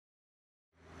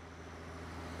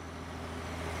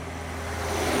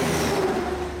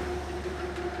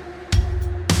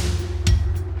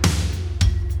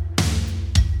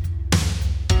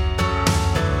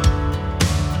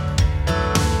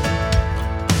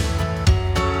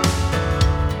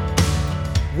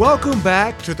Welcome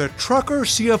back to the Trucker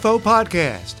CFO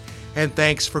Podcast, and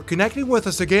thanks for connecting with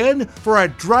us again for a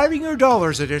Driving Your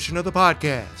Dollars edition of the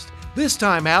podcast. This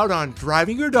time out on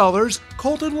Driving Your Dollars,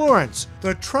 Colton Lawrence,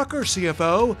 the Trucker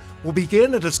CFO, will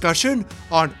begin a discussion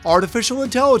on artificial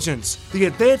intelligence, the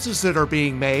advances that are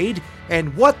being made,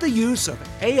 and what the use of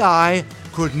AI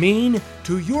could mean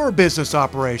to your business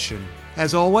operation.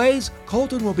 As always,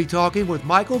 Colton will be talking with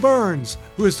Michael Burns,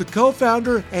 who is the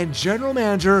co-founder and general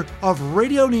manager of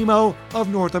Radio Nemo of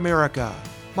North America.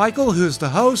 Michael, who is the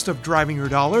host of Driving Your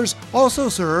Dollars, also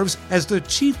serves as the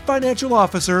Chief Financial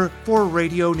Officer for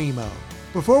Radio Nemo.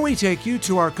 Before we take you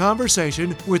to our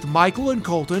conversation with Michael and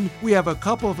Colton, we have a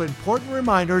couple of important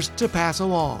reminders to pass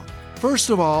along. First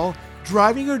of all,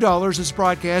 Driving Your Dollars is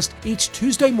broadcast each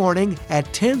Tuesday morning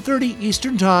at 10:30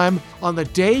 Eastern Time on the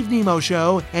Dave Nemo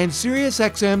Show and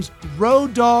SiriusXM's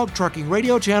Road Dog Trucking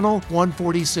Radio Channel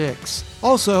 146.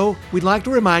 Also, we'd like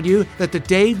to remind you that the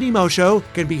Dave Nemo Show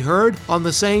can be heard on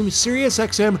the same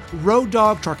SiriusXM Road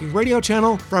Dog Trucking Radio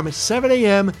Channel from 7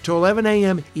 a.m. to 11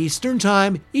 a.m. Eastern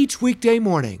Time each weekday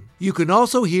morning. You can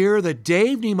also hear the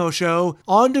Dave Nemo Show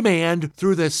on demand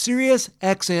through the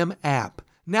SiriusXM app.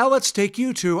 Now let's take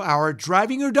you to our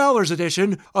Driving Your Dollars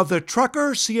edition of the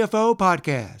Trucker CFO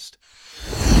Podcast.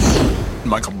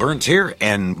 Michael Burns here,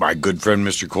 and my good friend,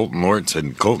 Mr. Colton Lawrence.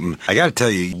 And Colton, I got to tell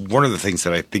you, one of the things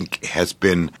that I think has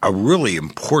been a really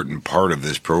important part of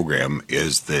this program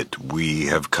is that we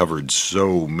have covered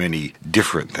so many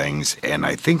different things. And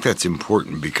I think that's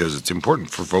important because it's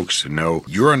important for folks to know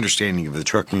your understanding of the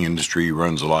trucking industry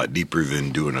runs a lot deeper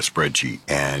than doing a spreadsheet.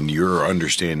 And your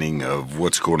understanding of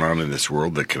what's going on in this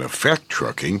world that can affect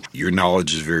trucking, your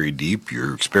knowledge is very deep.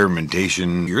 Your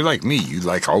experimentation, you're like me. You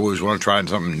always want to try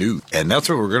something new. And that's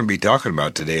what we're going to be talking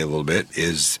about today a little bit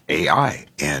is AI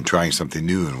and trying something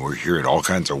new. And we're hearing all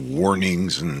kinds of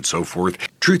warnings and so forth.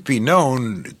 Truth be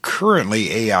known,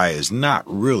 currently AI is not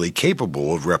really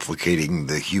capable of replicating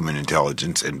the human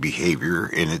intelligence and behavior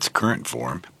in its current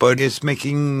form, but it's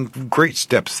making great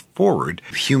steps forward.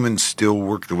 Humans still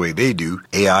work the way they do.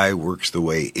 AI works the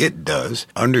way it does.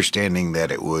 Understanding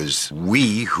that it was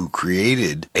we who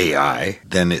created AI,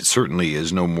 then it certainly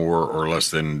is no more or less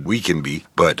than we can be,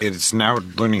 but it's now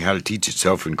learning how to teach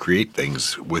itself and create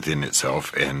things within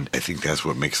itself, and I think that's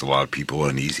what makes a lot of people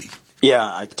uneasy. Yeah,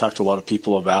 I've talked to a lot of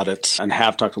people about it and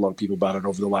have talked to a lot of people about it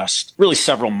over the last really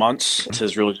several months. It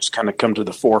has really just kind of come to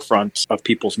the forefront of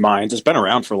people's minds. It's been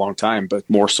around for a long time, but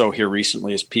more so here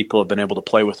recently as people have been able to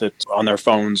play with it on their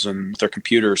phones and their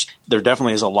computers. There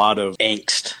definitely is a lot of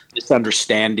angst,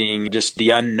 misunderstanding, just the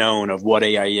unknown of what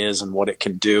AI is and what it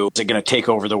can do. Is it going to take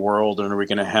over the world, or are we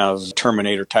going to have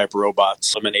Terminator-type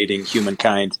robots eliminating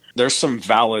humankind? There's some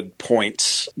valid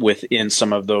points within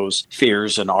some of those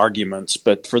fears and arguments,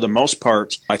 but for the most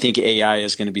part, I think AI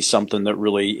is going to be something that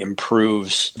really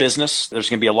improves business. There's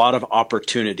going to be a lot of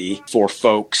opportunity for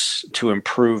folks to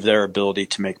improve their ability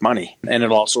to make money, and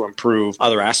it'll also improve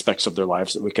other aspects of their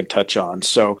lives that we can touch on.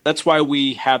 So that's why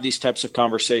we have these types of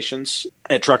conversations.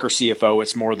 At Trucker CFO,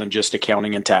 it's more than just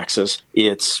accounting and taxes.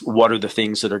 It's what are the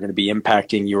things that are going to be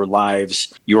impacting your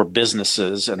lives, your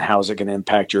businesses, and how is it going to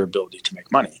impact your ability to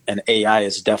make money? And AI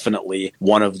is definitely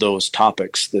one of those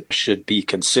topics that should be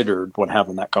considered when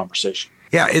having that conversation.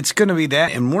 Yeah, it's going to be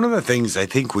that. And one of the things I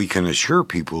think we can assure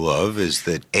people of is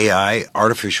that AI,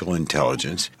 artificial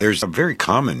intelligence, there's a very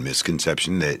common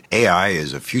misconception that AI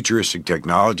is a futuristic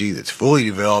technology that's fully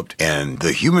developed and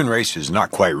the human race is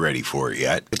not quite ready for it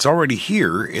yet. It's already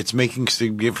here. It's making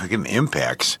significant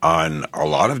impacts on a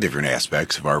lot of different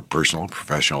aspects of our personal and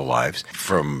professional lives,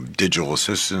 from digital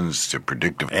assistants to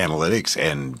predictive analytics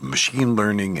and machine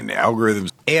learning and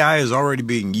algorithms. AI is already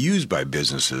being used by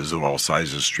businesses of all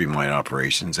sizes to streamline operations.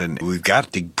 And we've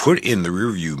got to put in the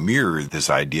rearview mirror this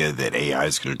idea that AI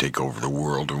is going to take over the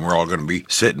world and we're all going to be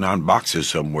sitting on boxes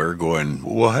somewhere going,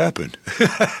 what happened?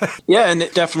 Yeah, and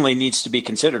it definitely needs to be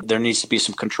considered. There needs to be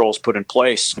some controls put in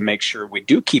place to make sure we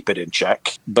do keep it in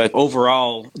check. But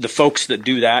overall, the folks that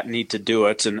do that need to do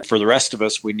it. And for the rest of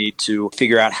us, we need to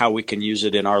figure out how we can use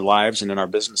it in our lives and in our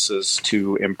businesses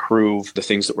to improve the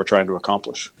things that we're trying to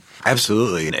accomplish.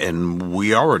 Absolutely. And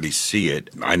we already see it.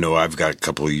 I know I've got a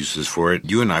couple of uses for it.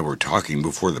 You and I were talking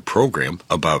before the program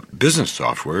about business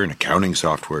software and accounting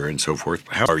software and so forth.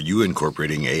 How are you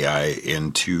incorporating AI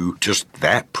into just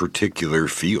that particular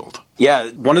field? Yeah,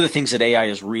 one of the things that AI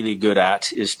is really good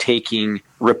at is taking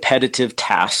repetitive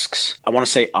tasks. I want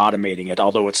to say automating it,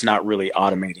 although it's not really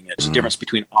automating it. There's a difference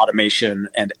between automation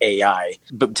and AI.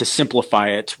 But to simplify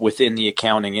it, within the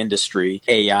accounting industry,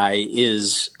 AI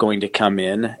is going to come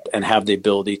in and have the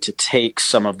ability to take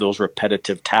some of those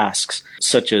repetitive tasks,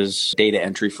 such as data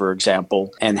entry, for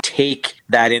example, and take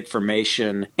that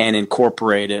information and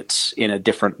incorporate it in a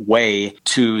different way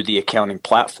to the accounting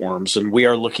platforms. And we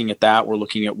are looking at that. We're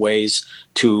looking at ways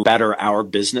to better our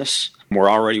business. We're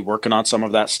already working on some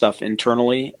of that stuff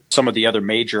internally. Some of the other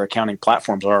major accounting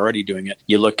platforms are already doing it.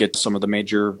 You look at some of the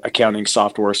major accounting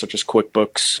software, such as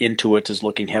QuickBooks. Intuit is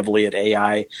looking heavily at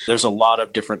AI. There's a lot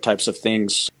of different types of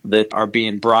things that are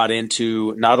being brought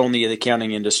into not only the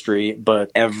accounting industry, but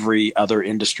every other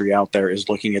industry out there is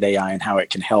looking at AI and how it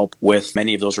can help with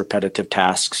many of those repetitive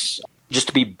tasks, just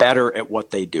to be better at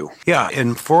what they do. Yeah,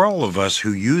 and for all of us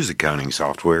who use accounting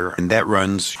software, and that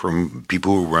runs from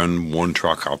people who run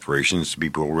one-truck operations to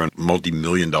people who run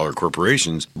multi-million-dollar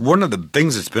corporations, one of the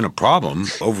things that's been a problem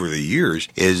over the years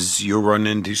is you'll run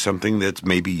into something that's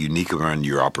maybe unique around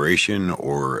your operation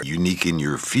or unique in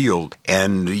your field,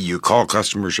 and you call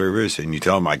customer service and you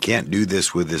tell them, I can't do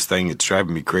this with this thing, it's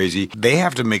driving me crazy. They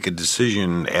have to make a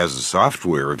decision as a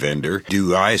software vendor.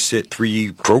 Do I sit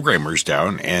 3 programmers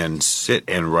down and sit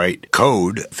and write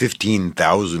code,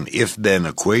 15,000 if-then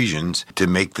equations to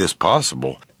make this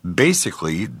possible?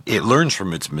 Basically, it learns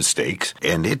from its mistakes,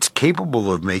 and it's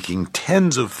capable of making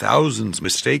tens of thousands of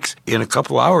mistakes in a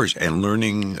couple hours and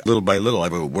learning little by little.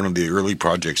 One of the early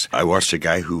projects, I watched a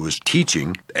guy who was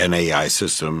teaching an AI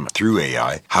system through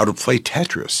AI how to play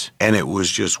Tetris, and it was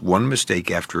just one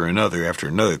mistake after another after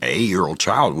another. An 8-year-old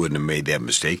child wouldn't have made that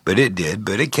mistake, but it did,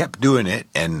 but it kept doing it,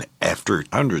 and after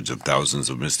hundreds of thousands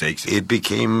of mistakes, it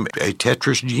became a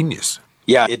Tetris genius.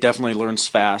 Yeah, it definitely learns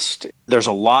fast. There's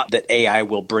a lot that AI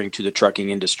will bring to the trucking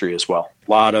industry as well.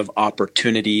 A lot of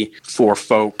opportunity for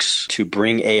folks to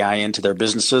bring AI into their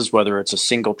businesses, whether it's a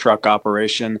single truck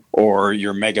operation or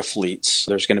your mega fleets.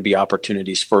 There's going to be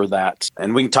opportunities for that.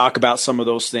 And we can talk about some of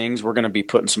those things. We're going to be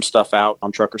putting some stuff out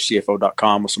on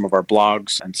truckercfo.com with some of our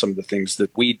blogs and some of the things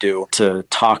that we do to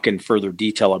talk in further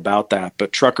detail about that.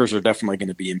 But truckers are definitely going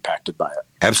to be impacted by it.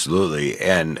 Absolutely.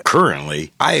 And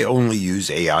currently, I only use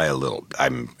AI a little.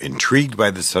 I'm intrigued by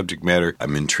the subject matter.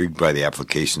 I'm intrigued by the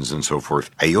applications and so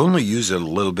forth. I only use it a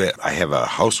little bit. I have a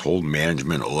household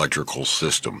management electrical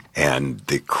system. And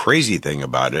the crazy thing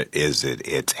about it is that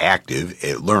it's active,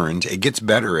 it learns, it gets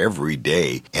better every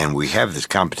day. And we have this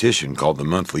competition called the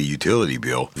monthly utility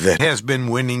bill that has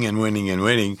been winning and winning and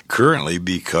winning currently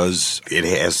because it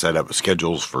has set up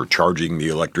schedules for charging the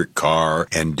electric car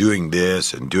and doing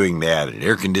this and doing that and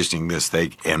air conditioning this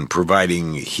thing and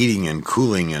providing heating and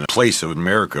cooling in a place of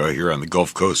America here on the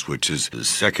Gulf Coast, which is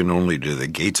second only to the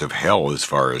gates of hell as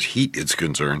far as heat is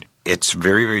concerned. It's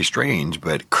very, very strange,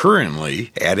 but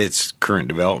currently, at its current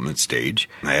development stage,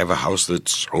 I have a house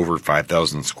that's over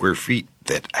 5,000 square feet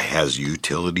that has a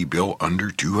utility bill under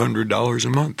 $200 a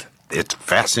month. It's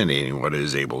fascinating what it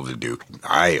is able to do.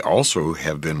 I also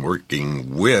have been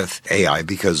working with AI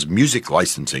because music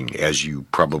licensing, as you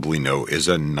probably know, is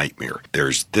a nightmare.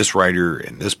 There's this writer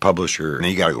and this publisher, and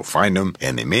you got to go find them,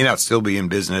 and they may not still be in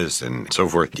business and so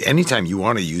forth. Anytime you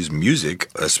want to use music,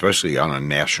 especially on a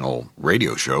national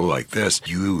radio show like this,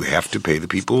 you have to pay the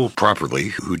people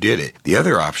properly who did it. The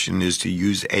other option is to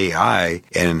use AI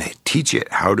and teach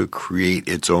it how to create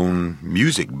its own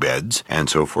music beds and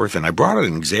so forth. And I brought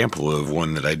an example of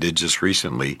one that I did just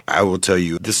recently. I will tell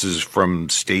you, this is from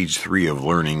stage 3 of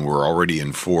learning. We're already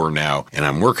in 4 now, and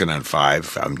I'm working on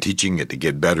 5. I'm teaching it to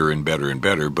get better and better and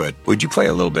better, but would you play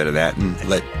a little bit of that and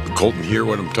let Colton hear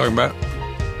what I'm talking about?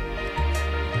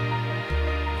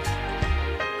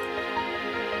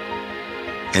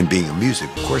 And being a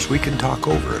music, of course, we can talk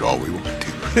over it all we want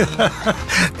to.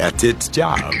 That's its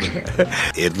job.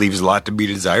 It leaves a lot to be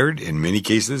desired in many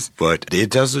cases, but it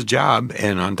does the job.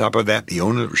 And on top of that, the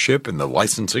ownership and the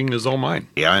licensing is all mine.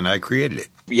 Yeah, and I created it.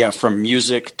 Yeah, from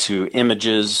music to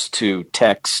images to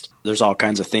text. There's all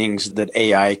kinds of things that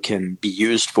AI can be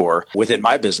used for within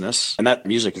my business. And that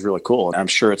music is really cool. And I'm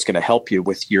sure it's going to help you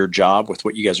with your job, with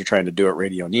what you guys are trying to do at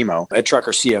Radio Nemo. At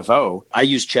Trucker CFO, I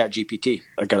use ChatGPT.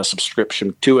 I got a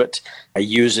subscription to it. I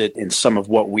use it in some of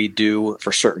what we do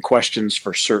for certain questions,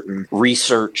 for certain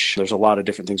research. There's a lot of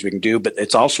different things we can do, but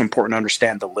it's also important to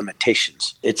understand the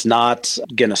limitations. It's not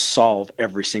going to solve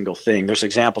every single thing. There's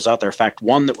examples out there. In fact,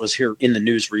 one that was here in the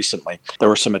news news recently. There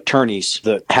were some attorneys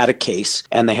that had a case,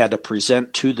 and they had to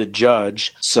present to the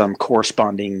judge some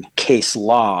corresponding case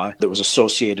law that was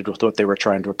associated with what they were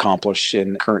trying to accomplish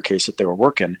in the current case that they were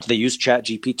working. They used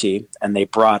ChatGPT, and they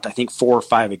brought, I think, 4 or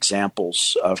 5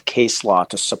 examples of case law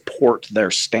to support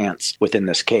their stance within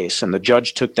this case. And the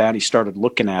judge took that, he started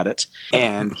looking at it,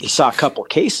 and he saw a couple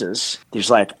cases. He's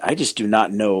like, I just do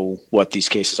not know what these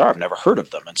cases are. I've never heard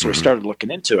of them. And so he started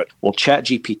looking into it. Well,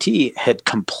 ChatGPT had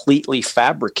completely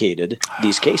fabricated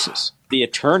these cases. The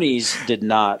attorneys did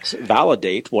not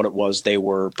validate what it was they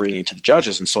were bringing to the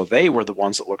judges, and so they were the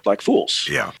ones that looked like fools.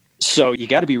 Yeah. So you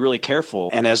got to be really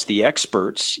careful. And as the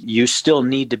experts, you still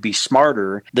need to be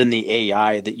smarter than the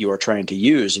AI that you are trying to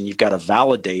use. And you've got to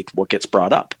validate what gets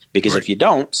brought up. Because if you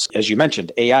don't, as you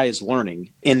mentioned, AI is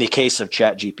learning. In the case of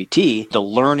ChatGPT, the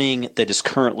learning that is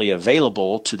currently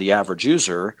available to the average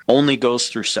user only goes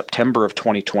through September of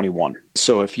 2021.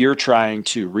 So if you're trying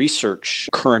to research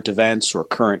current events or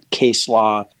current case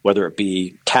law, whether it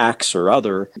be tax or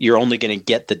other, you're only going to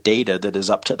get the data that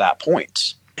is up to that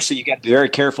point. So you got to be very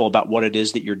careful about what it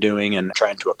is that you're doing and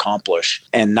trying to accomplish,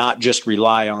 and not just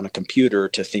rely on a computer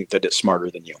to think that it's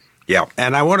smarter than you. Yeah,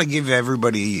 and I want to give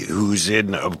everybody who's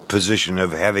in a position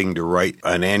of having to write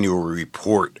an annual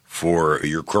report for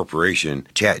your corporation,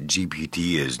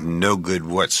 ChatGPT is no good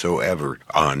whatsoever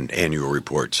on annual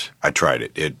reports. I tried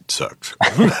it. It sucks.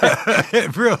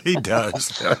 It really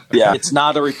does. Yeah, it's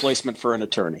not a replacement for an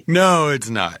attorney. No, it's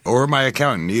not. Or my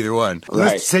accountant, either one.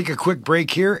 Right. Let's take a quick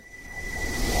break here.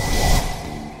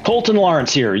 Colton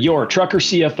Lawrence here, your trucker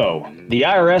CFO. The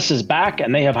IRS is back,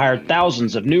 and they have hired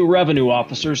thousands of new revenue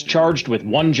officers charged with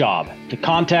one job: to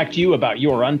contact you about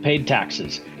your unpaid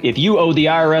taxes. If you owe the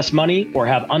IRS money or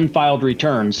have unfiled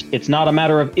returns, it's not a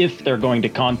matter of if they're going to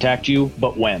contact you,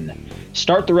 but when.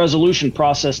 Start the resolution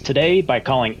process today by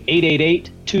calling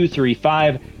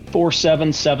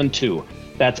 888-235-4772.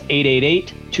 That's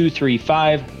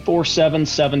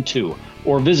 888-235-4772.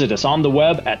 Or visit us on the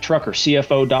web at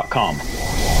truckercfo.com.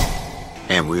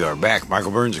 And we are back.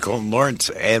 Michael Burns and Colton Lawrence.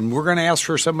 And we're going to ask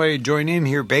for somebody to join in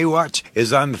here. Baywatch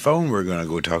is on the phone. We're going to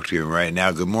go talk to him right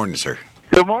now. Good morning, sir.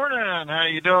 Good morning. How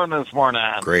you doing this morning?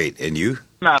 Great. And you?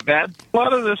 Not bad. A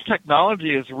lot of this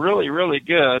technology is really, really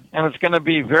good, and it's going to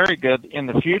be very good in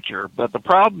the future. But the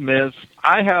problem is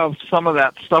I have some of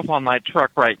that stuff on my truck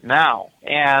right now.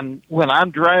 And when I'm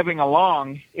driving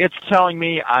along, it's telling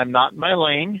me I'm not in my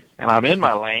lane, and I'm in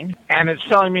my lane. And it's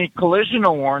telling me collision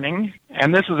warning.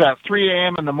 And this is at 3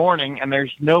 a.m. in the morning, and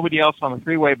there's nobody else on the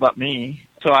freeway but me.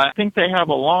 So I think they have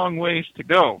a long ways to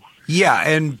go. Yeah,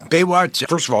 and Baywatch,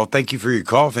 first of all, thank you for your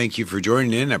call. Thank you for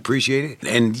joining in. I appreciate it.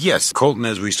 And yes, Colton,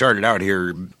 as we started out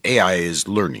here, AI is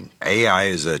learning. AI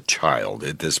is a child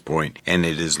at this point, and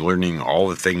it is learning all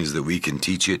the things that we can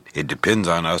teach it. It depends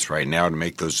on us right now to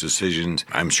make those decisions.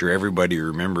 I'm sure everybody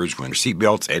remembers when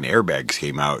seatbelts and airbags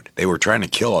came out, they were trying to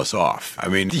kill us off. I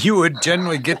mean, you would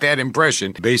generally get that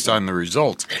impression based on the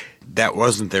results. That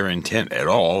wasn't their intent at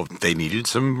all. They needed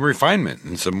some refinement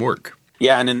and some work.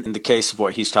 Yeah, and in the case of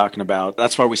what he's talking about,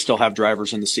 that's why we still have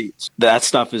drivers in the seats. That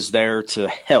stuff is there to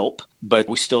help, but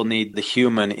we still need the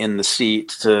human in the seat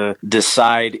to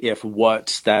decide if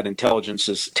what that intelligence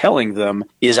is telling them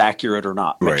is accurate or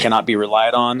not. Right. It cannot be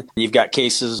relied on. You've got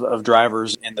cases of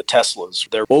drivers in the Teslas.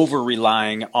 They're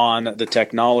over-relying on the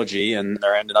technology, and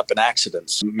they're ending up in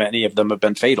accidents. Many of them have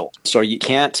been fatal. So you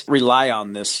can't rely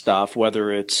on this stuff,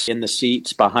 whether it's in the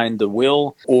seats behind the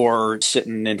wheel or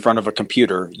sitting in front of a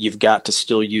computer. You've got to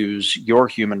still use your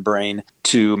human brain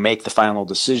to make the final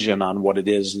decision on what it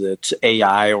is that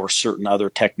AI or certain other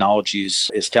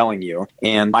technologies is telling you.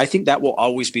 And I think that will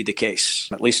always be the case.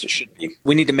 At least it should be.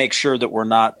 We need to make sure that we're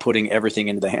not putting everything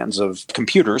into the hands of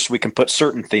computers. We can put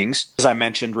certain things. As I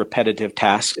mentioned, repetitive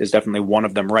tasks is definitely one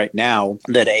of them right now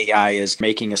that AI is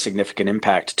making a significant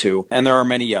impact to. And there are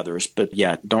many others. But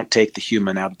yeah, don't take the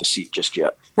human out of the seat just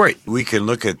yet. Right. We can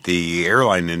look at the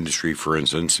airline industry, for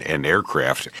instance, and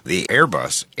aircraft. The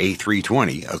Airbus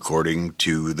A320, according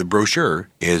to the brochure,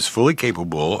 is fully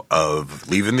capable of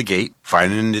leaving the gate,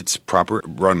 finding its proper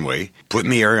runway,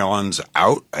 putting the ailerons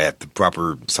out at the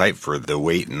proper site for the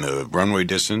weight and the runway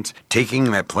distance,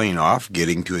 taking that plane off,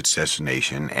 getting to its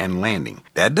destination, and landing.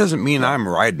 That doesn't mean I'm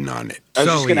riding on it. I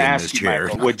was just going to ask you,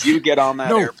 Michael, would you get on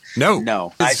that airplane?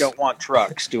 No. I don't want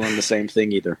trucks doing the same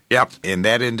thing either. Yep. In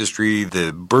that industry,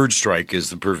 the bird strike is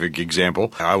the perfect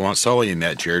example. I want Sully in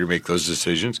that chair to make those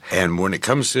decisions. And when it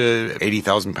comes to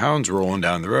 80,000 pounds rolling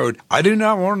down the road, I do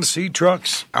not want to see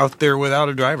trucks out there without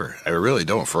a driver. I really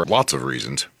don't, for lots of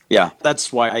reasons. Yeah,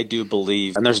 that's why I do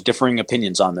believe, and there's differing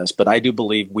opinions on this, but I do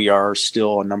believe we are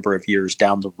still a number of years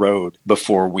down the road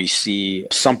before we see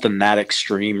something that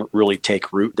extreme really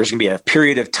take root. There's going to be a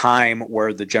period of time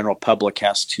where the general public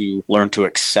has to learn to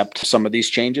accept some of these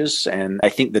changes. And I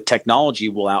think the technology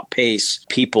will outpace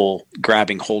people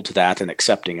grabbing hold to that and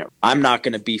accepting it. I'm not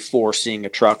going to be for seeing a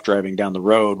truck driving down the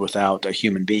road without a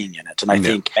human being in it. And I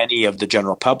think many of the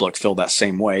general public feel that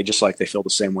same way, just like they feel the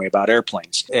same way about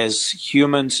airplanes. As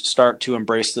humans start to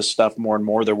embrace this stuff more and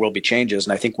more, there will be changes.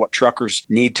 And I think what truckers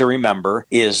need to remember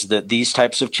is that these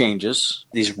types of changes,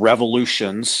 these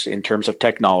revolutions in terms of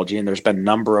technology, and there's been a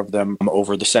number of them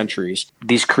over the centuries,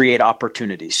 these create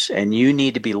opportunities. And you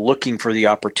need to be looking for the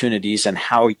opportunities and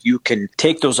how you can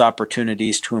take those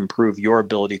opportunities to improve your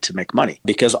ability to make money.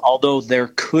 Because although there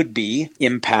could be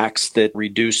impacts that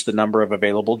reduce the number of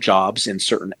available jobs in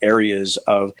certain areas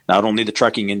of not only the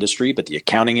trucking industry, but the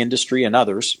accounting industry and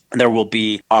others, there will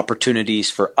be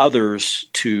opportunities for others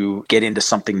to get into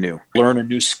something new, learn a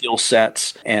new skill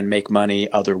sets, and make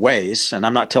money other ways. And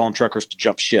I'm not telling truckers to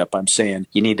jump ship. I'm saying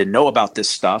you need to know about this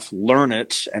stuff, learn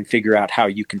it, and figure out how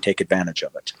you can take advantage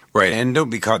of it. Right, and don't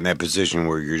be caught in that position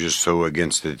where you're just so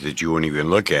against it that you won't even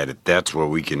look at it. That's what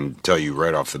we can tell you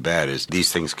right off the bat is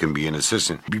these things can be an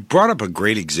assistant. You brought up a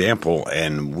great example,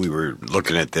 and we were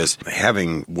looking at this,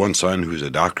 having one son who's a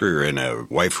doctor and a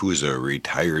wife who's a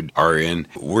retired RN.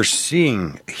 We're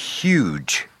seeing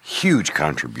huge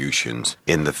contributions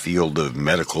in the field of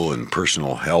medical and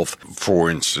personal health. For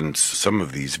instance, some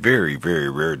of these very, very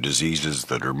rare diseases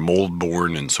that are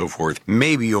mold-borne and so forth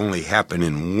maybe only happen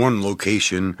in one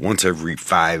location once every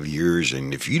 5 years.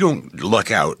 And if you don't look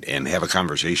out and have a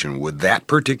conversation with that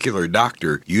particular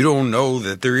doctor, you don't know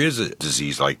that there is a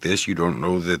disease like this. You don't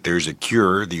know that there's a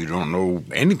cure. You don't know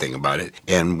anything about it.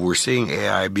 And we're seeing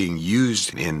AI being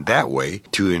used in that way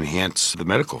to enhance the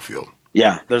medical field.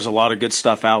 Yeah, there's a lot of good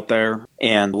stuff out there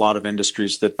and a lot of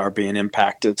industries that are being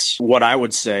impacted. What I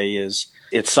would say is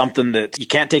it's something that you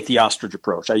can't take the ostrich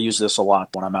approach. I use this a lot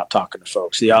when I'm out talking to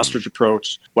folks. The ostrich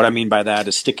approach, what I mean by that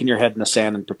is sticking your head in the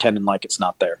sand and pretending like it's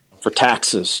not there. For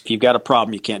taxes, if you've got a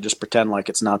problem, you can't just pretend like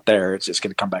it's not there. It's just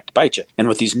going to come back to bite you. And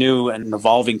with these new and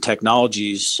evolving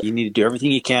technologies, you need to do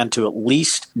everything you can to at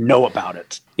least know about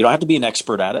it. You don't have to be an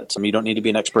expert at it. You don't need to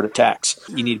be an expert at tax.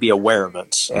 You need to be aware of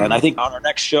it. And I think on our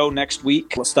next show next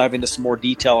week, let's dive into some more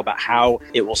detail about how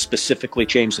it will specifically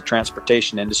change the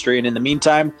transportation industry. And in the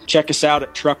meantime, check us out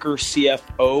at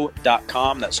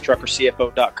truckercfo.com. That's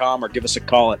truckercfo.com, or give us a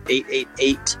call at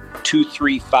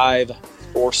 888-235-4772.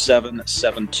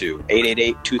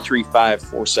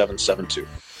 888-235-4772.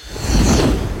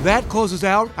 That closes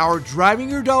out our Driving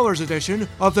Your Dollars edition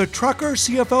of the Trucker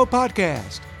CFO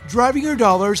podcast. Driving Your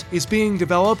Dollars is being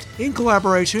developed in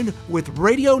collaboration with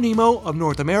Radio Nemo of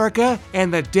North America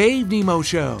and The Dave Nemo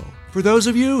Show. For those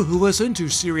of you who listen to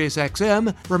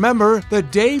SiriusXM, remember The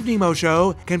Dave Nemo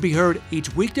Show can be heard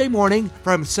each weekday morning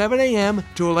from 7 a.m.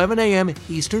 to 11 a.m.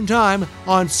 Eastern Time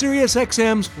on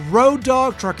SiriusXM's Road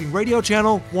Dog Trucking Radio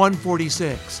Channel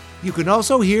 146. You can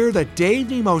also hear The Dave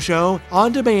Nemo Show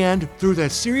on demand through the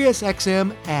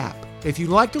SiriusXM app. If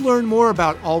you'd like to learn more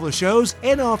about all the shows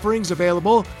and offerings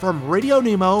available from Radio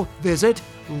Nemo, visit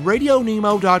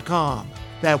RadioNemo.com.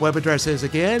 That web address is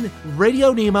again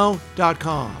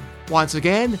RadioNemo.com. Once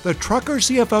again, the Trucker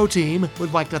CFO team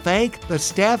would like to thank the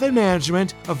staff and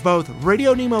management of both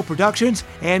Radio Nemo Productions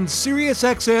and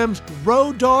SiriusXM's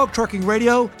Road Dog Trucking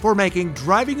Radio for making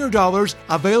Driving Your Dollars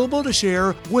available to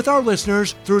share with our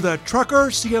listeners through the Trucker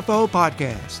CFO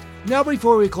podcast. Now,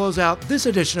 before we close out this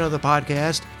edition of the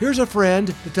podcast, here's a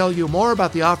friend to tell you more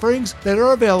about the offerings that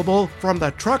are available from the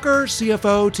Trucker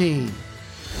CFO team.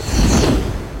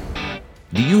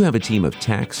 Do you have a team of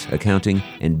tax, accounting,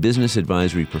 and business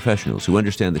advisory professionals who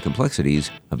understand the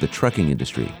complexities of the trucking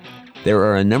industry? There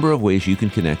are a number of ways you can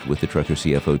connect with the Trucker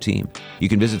CFO team. You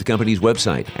can visit the company's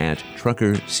website at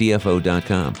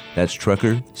truckercfo.com. That's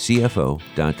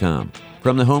truckercfo.com.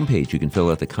 From the homepage, you can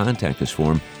fill out the Contact Us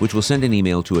form, which will send an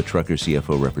email to a Trucker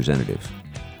CFO representative.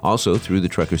 Also, through the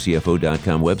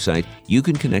truckercfo.com website, you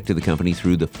can connect to the company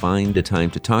through the Find a Time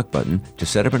to Talk button to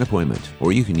set up an appointment,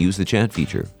 or you can use the chat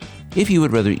feature. If you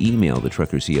would rather email the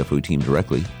Trucker CFO team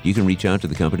directly, you can reach out to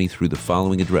the company through the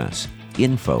following address,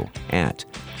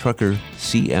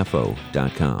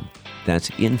 info@truckercfo.com.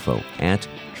 That's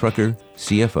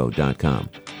info@truckercfo.com.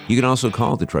 You can also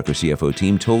call the Trucker CFO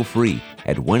team toll-free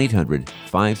at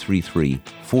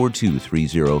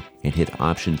 1-800-533-4230 and hit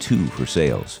option 2 for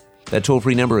sales. That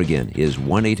toll-free number again is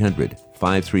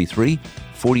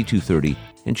 1-800-533-4230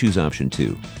 and choose option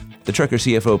 2. The Trucker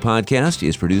CFO podcast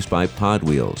is produced by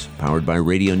Podwheels, powered by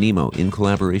Radio Nemo in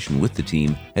collaboration with the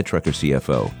team at Trucker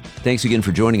CFO. Thanks again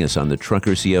for joining us on the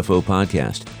Trucker CFO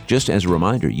podcast. Just as a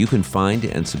reminder, you can find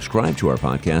and subscribe to our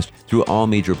podcast through all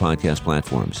major podcast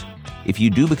platforms. If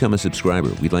you do become a subscriber,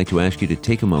 we'd like to ask you to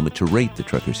take a moment to rate the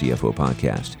Trucker CFO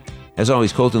podcast. As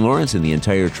always, Colton Lawrence and the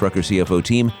entire Trucker CFO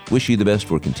team wish you the best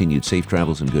for continued safe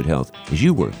travels and good health as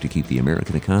you work to keep the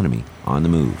American economy on the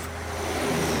move.